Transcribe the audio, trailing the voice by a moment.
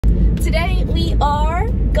today we are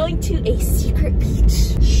going to a secret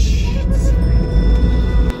beach. Shh, it's secret.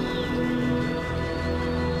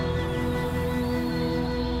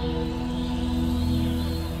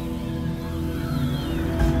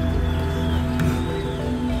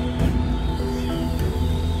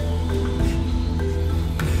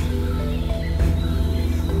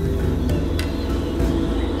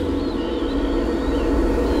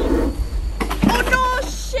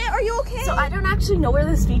 So I don't actually know where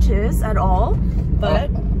this beach is at all, but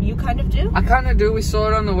you kind of do? I kind of do. We saw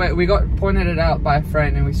it on the way. We got pointed it out by a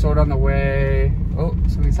friend and we saw it on the way. Oh,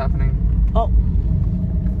 something's happening. Oh.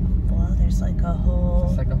 Well, there's like a whole...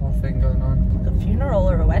 It's like a whole thing going on. Like a funeral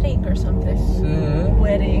or a wedding or something.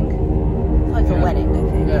 Wedding. Like a wedding,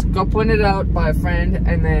 I think. Yeah. Got pointed out by a friend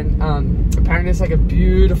and then apparently it's like a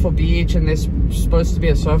beautiful beach and there's supposed to be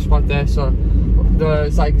a surf spot there, so...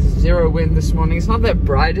 There's like zero wind this morning. It's not the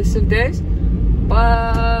brightest of days,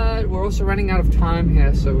 but we're also running out of time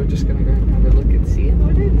here, so we're just gonna go and have a look and see how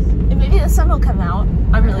it is. And maybe the sun will come out.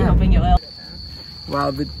 I'm really hoping it will.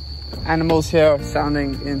 Wow, the animals here are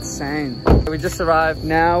sounding insane. We just arrived.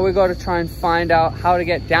 Now we got to try and find out how to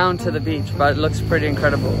get down to the beach, but it looks pretty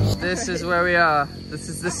incredible. This is where we are. This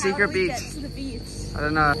is the secret beach. How do we get to the beach? I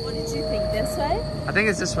don't know. What did you think? This way? I think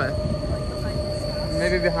it's this way. Like behind this house?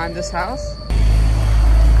 Maybe behind this house?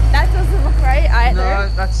 That doesn't look right either. No,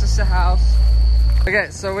 that's just a house. Okay,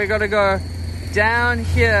 so we gotta go down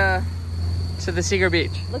here to the secret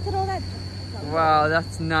beach. Look at all that. Wow,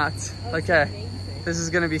 that's nuts. That's okay, amazing. This is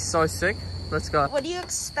gonna be so sick. Let's go. What do you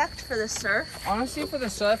expect for the surf? Honestly, for the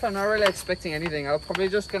surf, I'm not really expecting anything. I'm probably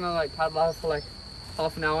just gonna like paddle out for like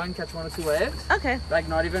half an hour and catch 1 or 2 waves. Okay. Like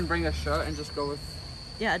not even bring a shirt and just go with...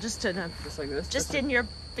 Yeah, just in just like this. Just in your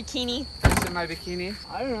bikini. Just in my bikini.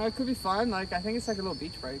 I don't know, it could be fun. Like, I think it's like a little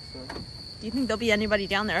beach break, so... Do you think there'll be anybody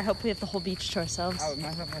down there? I hope we have the whole beach to ourselves. I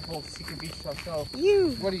might have my whole secret beach to ourselves.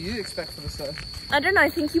 You! What do you expect for the surf? I don't know, I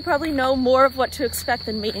think you probably know more of what to expect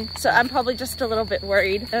than me. So I'm probably just a little bit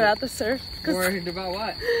worried about the surf. Worried about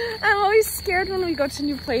what? I'm always scared when we go to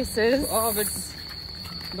new places. Oh, but...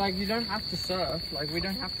 Like, you don't have to surf. Like, we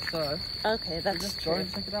don't have to surf. Okay, that's just true. Go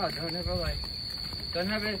and check it out. Don't ever, like... Don't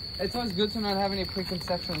have it. It's always good to not have any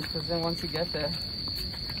preconceptions, because then once you get there,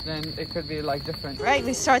 then it could be like different. Right,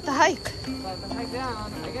 we start the hike. Start the hike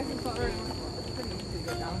down. I guess it's not very. It's pretty easy to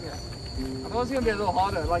get down here. I thought it was gonna be a little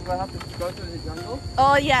harder. Like we'll have to go through the jungle.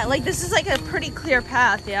 Oh yeah, like this is like a pretty clear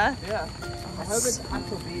path, yeah. Yeah. I hope it's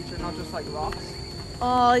actual beach and not just like rocks.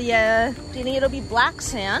 Oh yeah. Do you think it'll be black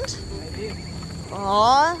sand? Maybe.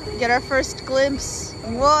 Oh, get our first glimpse.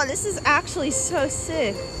 Whoa, this is actually so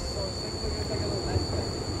sick.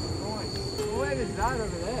 What is that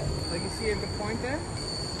over there? Like you see at the point there?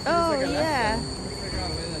 Oh, like yeah. Let's figure out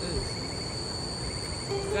where that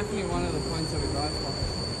is. It's definitely one of the points that we drive from.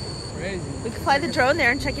 Crazy. We could fly the drone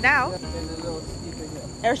there and check it out. There's a little steeper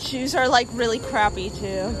here. Our shoes are like really crappy too.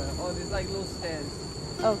 Yeah. Oh, there's like little stairs.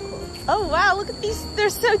 Oh, cool. Oh, wow, look at these. They're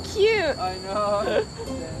so cute. I know.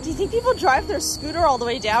 Do you think people drive their scooter all the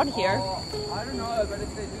way down here? Oh, I don't know, but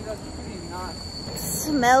if they do, that's pretty nice.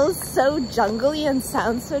 Smells so jungly and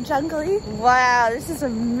sounds so jungly. Wow, this is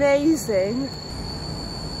amazing.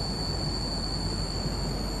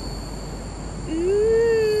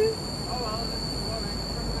 Ooh. Oh well, this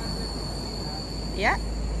is Yeah.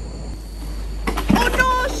 Oh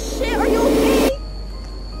no, shit, are you okay?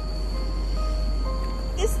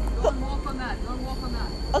 Don't walk on that, don't walk on that.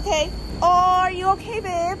 Okay. Oh, are you okay,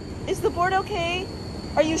 babe? Is the board okay?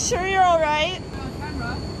 Are you sure you're all right? On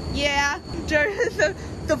camera? Yeah.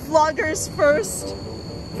 The vlogger's first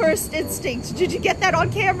instinct. Did you get that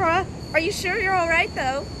on camera? Are you sure you're all right though?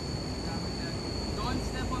 Yeah, okay. Don't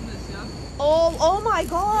step on this, yeah? Oh my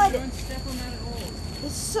God. Don't step on that at all.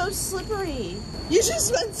 It's so slippery. You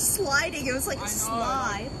just went sliding. It was like a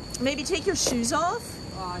slide. Maybe take your shoes off.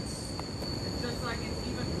 It's just like it's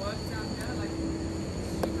even worse down here, like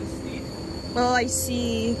super steep. Oh, I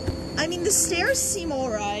see. I mean, the stairs seem all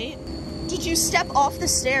right. Did you step off the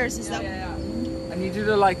stairs? Is that? Yeah. I need you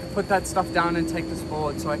to like put that stuff down and take this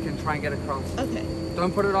forward so I can try and get across. Okay.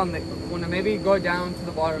 Don't put it on the. Wanna maybe go down to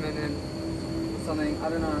the bottom and then something. I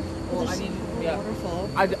don't know. Well, I need. Yeah. Waterfall.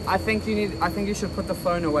 I think you need. I think you should put the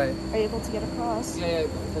phone away. Are you able to get across? Yeah.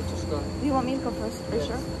 So just go. You want me to go first? Are you Yes.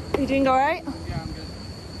 sure? Are you doing all right? Yeah, I'm good.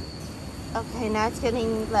 Okay, now it's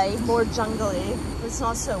getting like more jungly. It's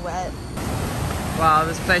not so wet. Wow,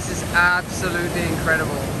 this place is absolutely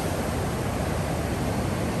incredible.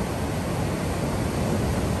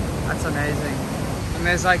 That's amazing. And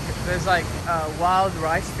there's like wild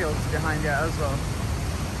rice fields behind here as well.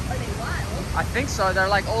 Are they wild? I think so. They're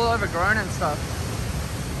like all overgrown and stuff.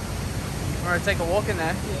 We're gonna take a walk in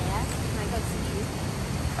there. Yeah.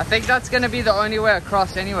 I think that's gonna be the only way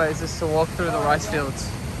across anyways, is to walk through the rice fields.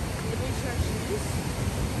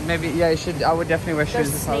 Maybe, yeah, you should. I would definitely wear shoes.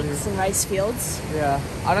 There's snakes in rice fields. Yeah.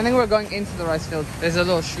 I don't think we're going into the rice field. There's a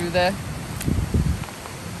little shoe there.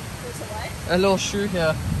 There's a what? A little shoe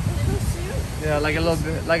here. A little shoe? Yeah, like a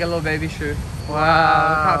little baby shoe.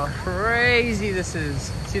 Wow. Look how crazy this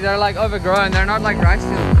is. See, they're like overgrown. They're not like rice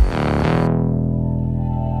fields.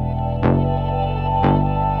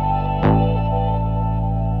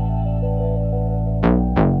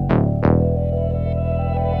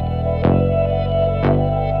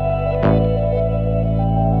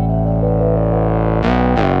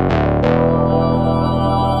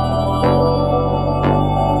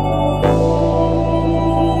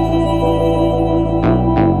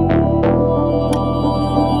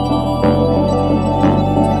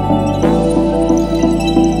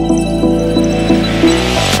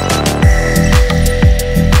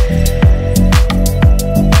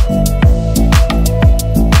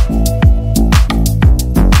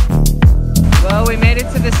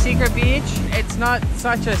 Not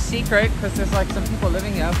such a secret because there's like some people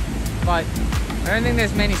living here, but I don't think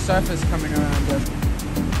there's many surfers coming around here.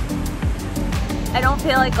 I don't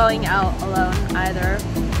feel like going out alone either.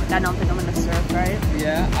 I don't think I'm gonna surf, right?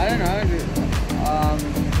 Yeah, I don't know. I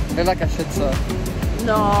feel like I should surf.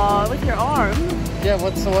 No, with your arm. Yeah,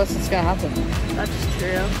 what's the worst that's gonna happen? That's true.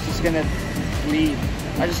 It's just gonna bleed.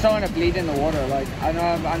 I just don't want to bleed in the water. Like I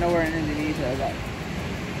know we're in Indonesia, but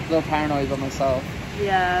I'm a little paranoid about myself.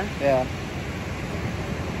 Yeah. Yeah.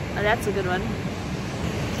 Oh, that's a good one.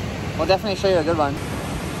 We'll definitely show you a good one. Is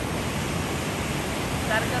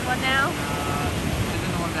that a good one now?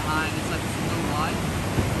 Isn't the one behind? It's like a little wide.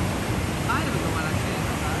 Kind of a good one actually.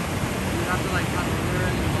 You have to like cut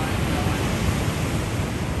really wide.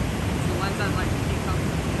 It's the ones that like keep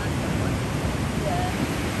coming. Yeah.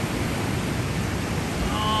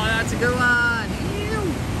 Oh, that's a good one. Ew.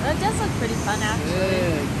 That does look pretty fun actually.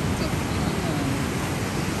 Good. It's a fun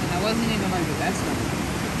one. And that wasn't even like the best one.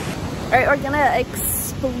 Alright, we're gonna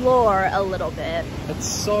explore a little bit. It's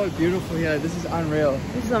so beautiful here. This is unreal.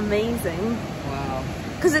 This is amazing. Wow.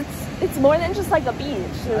 Because it's more than just like a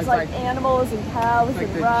beach. There's like animals and cows like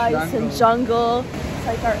and rice and jungle. It's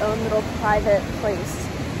like our own little private place.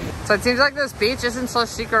 So it seems like this beach isn't so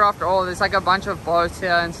secret after all. There's like a bunch of boats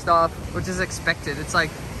here and stuff, which is expected. It's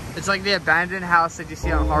like the abandoned house that you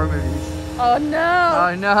see on horror movies. Oh no!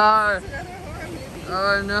 Oh no! It's another horror movie.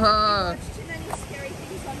 Oh no!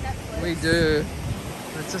 We do.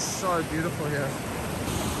 It's just so beautiful here.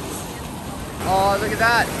 Oh, look at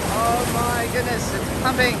that. Oh my goodness, it's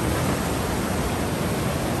pumping.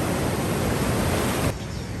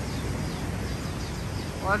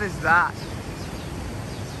 What is that?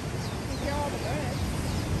 You hear all the birds.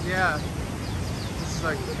 Yeah. It's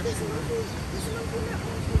like...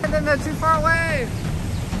 And then they're too far away.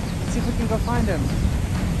 Let's see if we can go find them.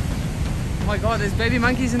 Oh my god, there's baby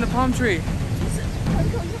monkeys in the palm tree. I'm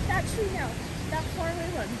going up that tree now. That far away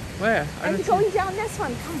one. Where? I'm going down this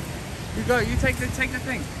one. Come. You go. You take the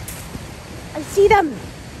thing. I see them.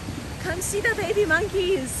 Come see the baby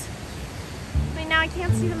monkeys. Wait, now I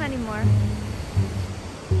can't see them anymore.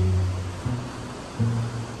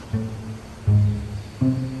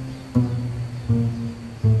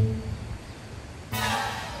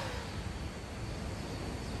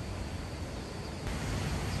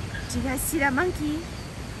 Do you guys see that monkey?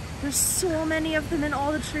 There's so many of them in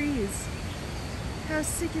all the trees. How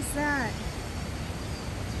sick is that?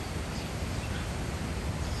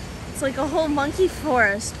 It's like a whole monkey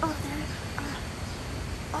forest. Oh,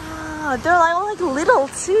 they're all like little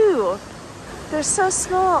too. They're so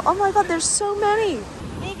small. Oh my god, there's so many.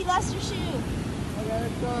 Maybe that's your shoe. Okay,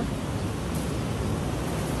 let's go.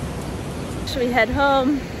 Should we head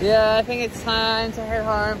home? Yeah, I think it's time to head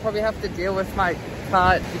home. Probably have to deal with my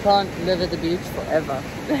cut. You can't live at the beach forever.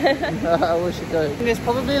 I wish you could. There's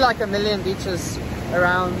probably like a million beaches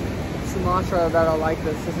around Sumatra that are like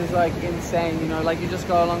this. This is like insane, you know, like you just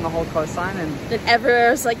go along the whole coastline and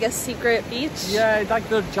everywhere's like a secret beach. Yeah, like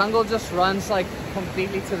the jungle just runs like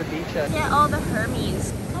completely to the beach. Yeah, all the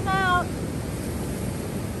Hermes. Come out.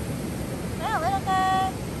 Yeah, little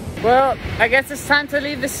guy. Well, I guess it's time to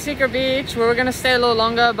leave the secret beach. We were gonna stay a little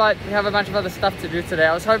longer, but we have a bunch of other stuff to do today.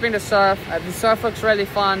 I was hoping to surf. The surf looks really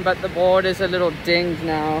fun, but the board is a little dinged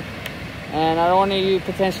now. And I don't want to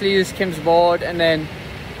potentially use Kim's board and then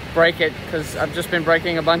break it, because I've just been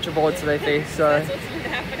breaking a bunch of boards lately. So that's what's been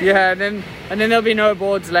happening. Yeah, and then there'll be no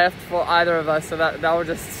boards left for either of us, so that will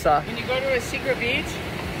just suck. When you go to a secret beach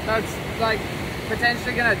that's like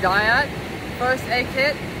potentially gonna die at, first aid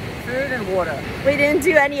kit, food and water. We didn't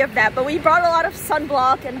do any of that, but we brought a lot of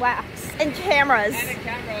sunblock and wax And cameras. And a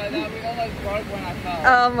camera that we almost broke when I fell.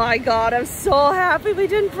 Oh my god, I'm so happy we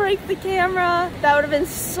didn't break the camera. That would have been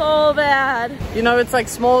so bad. You know, it's like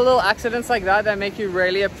small little accidents like that make you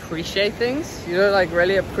really appreciate things. You know, like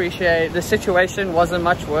really appreciate the situation wasn't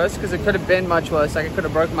much worse, because it could have been much worse. Like I could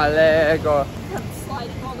have broken my leg, or Kept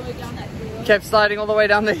sliding all the way down that hill. Kept sliding all the way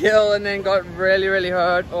down the hill and then got really, really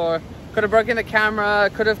hurt, or could have broken the camera,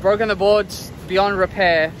 could have broken the boards beyond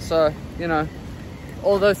repair. So, you know,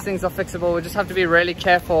 all those things are fixable. We just have to be really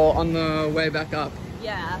careful on the way back up.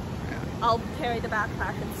 Yeah. I'll carry the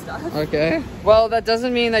backpack and stuff. Okay. Well, that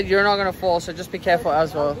doesn't mean that you're not going to fall, so just be careful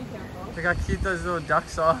as well. Be careful. Look how cute those little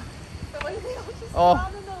ducks are. But what if they all just Oh. fall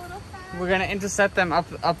in the little path? We're going to intercept them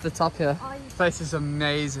up the top here. Oh, This place is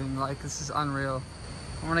amazing. Like, this is unreal.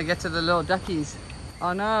 I want to get to the little duckies.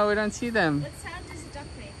 Oh no, we don't see them. what sound does a duck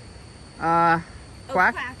make? Quack. Oh,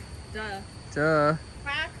 quack. Duh. Duh.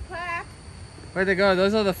 Quack, quack. Where'd they go?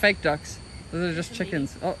 Those are the fake ducks. Those are just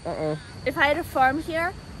chickens. Oh, uh-oh. If I had a farm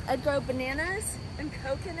here, I'd grow bananas and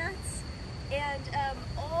coconuts and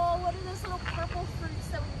what are those little purple fruits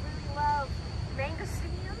that we really love?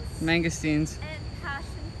 Mangosteens Mangosteens. and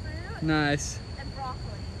passion fruit Nice. and broccoli.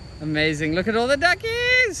 Amazing. Look at all the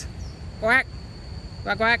duckies. Quack.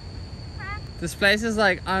 Quack, quack. Quack. This place is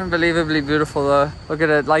like unbelievably beautiful though. Look at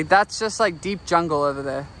it. Like that's just like deep jungle over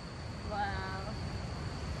there. Wow.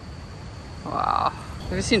 Wow.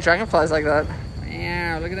 Have you seen dragonflies like that?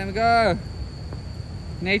 Yeah, look at them go.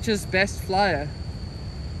 Nature's best flyer.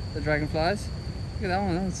 The dragonflies. Look at that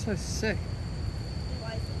one. That one's so sick. Why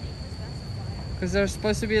is it nature's best flyer? Because they're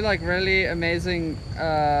supposed to be like really amazing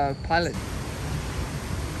pilots.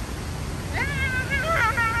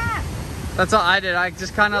 That's what I did. I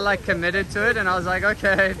just kind of like committed to it and I was like,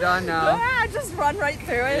 okay, done now. Yeah, just run right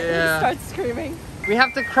through it Yeah. and start screaming. We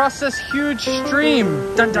have to cross this huge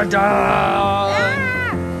stream. Dun dun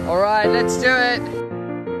dun! All right, let's do it.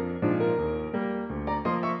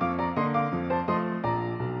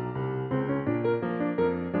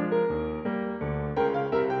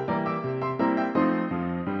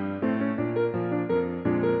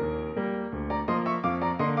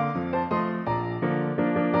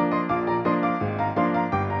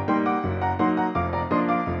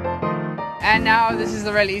 And now this is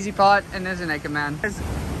the really easy part, and there's a naked man.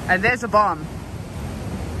 And there's a bomb.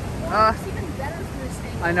 It's even better from this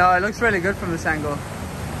angle. I know, it looks really good from this angle.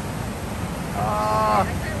 Oh, I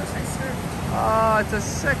kind of wish I surfed. oh, it's a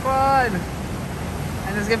sick one.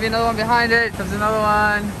 And there's gonna be another one behind it. There's another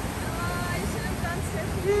one. Oh, I should have done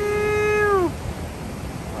surfing. Ew.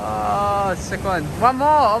 Oh, sick one. One more.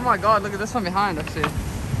 Oh my god, look at this one behind actually.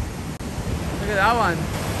 Look at that one.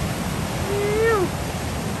 Ew.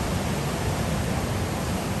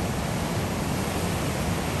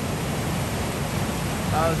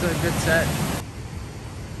 That was a good set.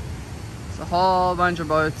 It's a whole bunch of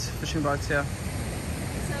boats, fishing boats here.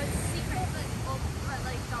 So it's secret, but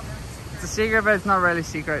like not really secret. It's a secret, but it's not really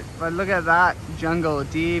secret. But look at that jungle,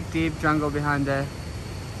 deep, deep jungle behind there.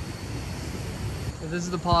 So this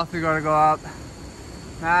is the path we gotta go up.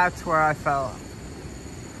 That's where I fell.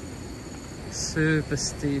 Super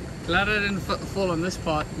steep. Glad I didn't fall on this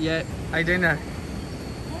part yet. I didn't know.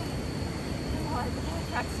 Oh, the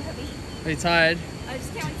backpack's heavy. Are you tired? I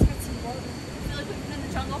just can't wait to get some water. I feel like we've been in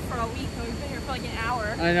the jungle for a week, but we've been here for like an hour.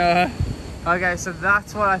 I know. Okay, so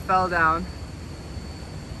that's what I fell down.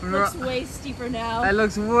 It looks way steeper now. It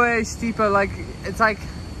looks way steeper, like, it's like,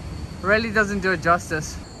 really doesn't do it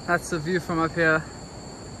justice. That's the view from up here.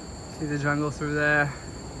 See the jungle through there.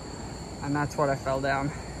 And that's what I fell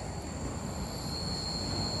down.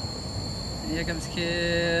 And here comes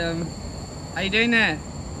Kim. How you doing there?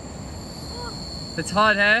 Oh, It's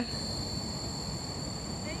hard, hey?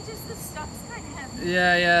 maybe just the stuff's kind of heavy.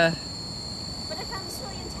 Yeah, yeah. But I found this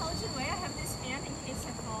really intelligent way. I have this hand in case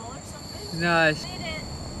I fall or something. Nice. Made it.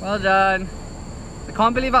 Well done. I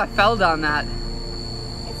can't believe I fell down that.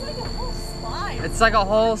 It's like a whole slide. It's like a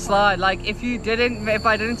whole slide. Like if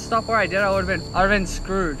I didn't stop where I did, I would have been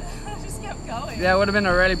screwed. I just kept going. Yeah, it would have been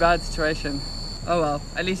a really bad situation. Oh well,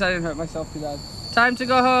 at least I didn't hurt myself too bad. Time to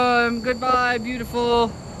go home. Goodbye,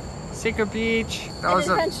 beautiful secret beach. That was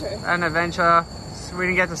an adventure. We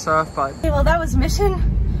didn't get to surf, but Okay, well that was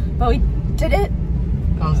mission, but we did it.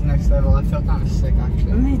 that was the next level. I felt kind of sick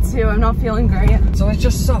actually. Me too. I'm not feeling great. So it's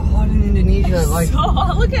just so hot in Indonesia. Like, So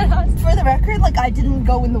look at us. For the record, like I didn't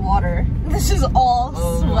go in the water. This is all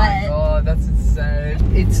oh my sweat. god, that's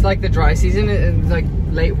insane. It's like the dry season. It's like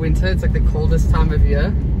late winter. It's like the coldest time of year,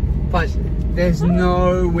 but there's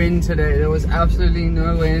no wind today. There was absolutely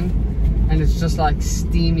no wind, and it's just like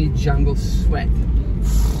steamy jungle sweat.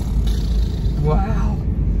 Wow.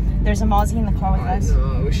 There's a Mozzie in the car with us.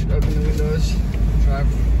 We should open the windows. Drive.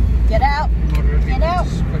 Get out. Get out.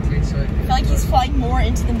 Quickly, so I feel like he's flying more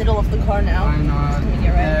into the middle of the car now. I know. Get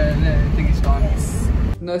right. Yeah, I think he's gone. Yes.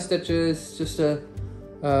 No stitches, just a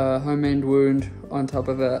homemade wound on top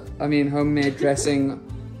of it. I mean, homemade dressing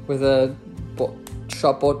with a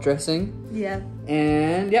shop bought dressing. Yeah.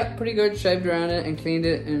 And yeah, pretty good. Shaved around it and cleaned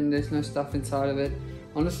it, and there's no stuff inside of it.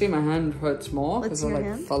 Honestly, my hand hurts more because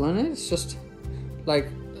I fell on it. It's just like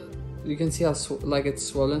you can see how it's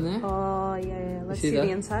swollen there. Oh yeah. Let's see the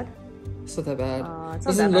inside. It's not that bad. It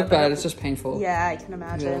doesn't look bad. It's just painful. Yeah, I can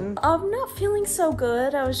imagine. Yeah. I'm not feeling so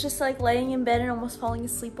good. I was just like laying in bed and almost falling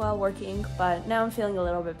asleep while working, but now I'm feeling a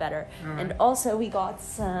little bit better. And also we got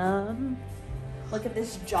some. Look at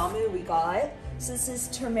this jamu we got. So this is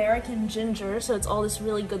turmeric and ginger, so it's all this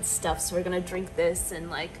really good stuff. So we're gonna drink this and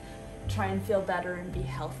like try and feel better and be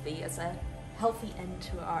healthy as a healthy end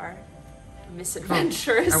to our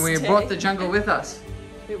misadventurous And we day. brought the jungle with us.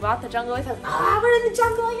 We brought the jungle with us. Ah, we're in the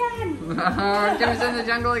jungle again! Kim's in the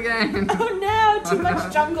jungle again. Oh no, too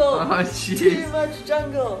much jungle. Oh jeez. Too much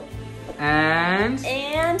jungle. And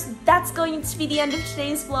that's going to be the end of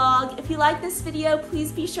today's vlog. If you like this video,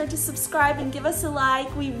 please be sure to subscribe and give us a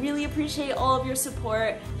like. We really appreciate all of your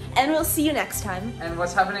support. And we'll see you next time. And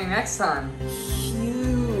what's happening next time?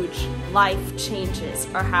 Huge life changes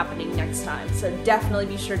are happening next time. So definitely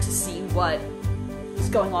be sure to see what is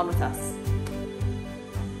going on with us.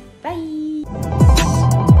 Bye.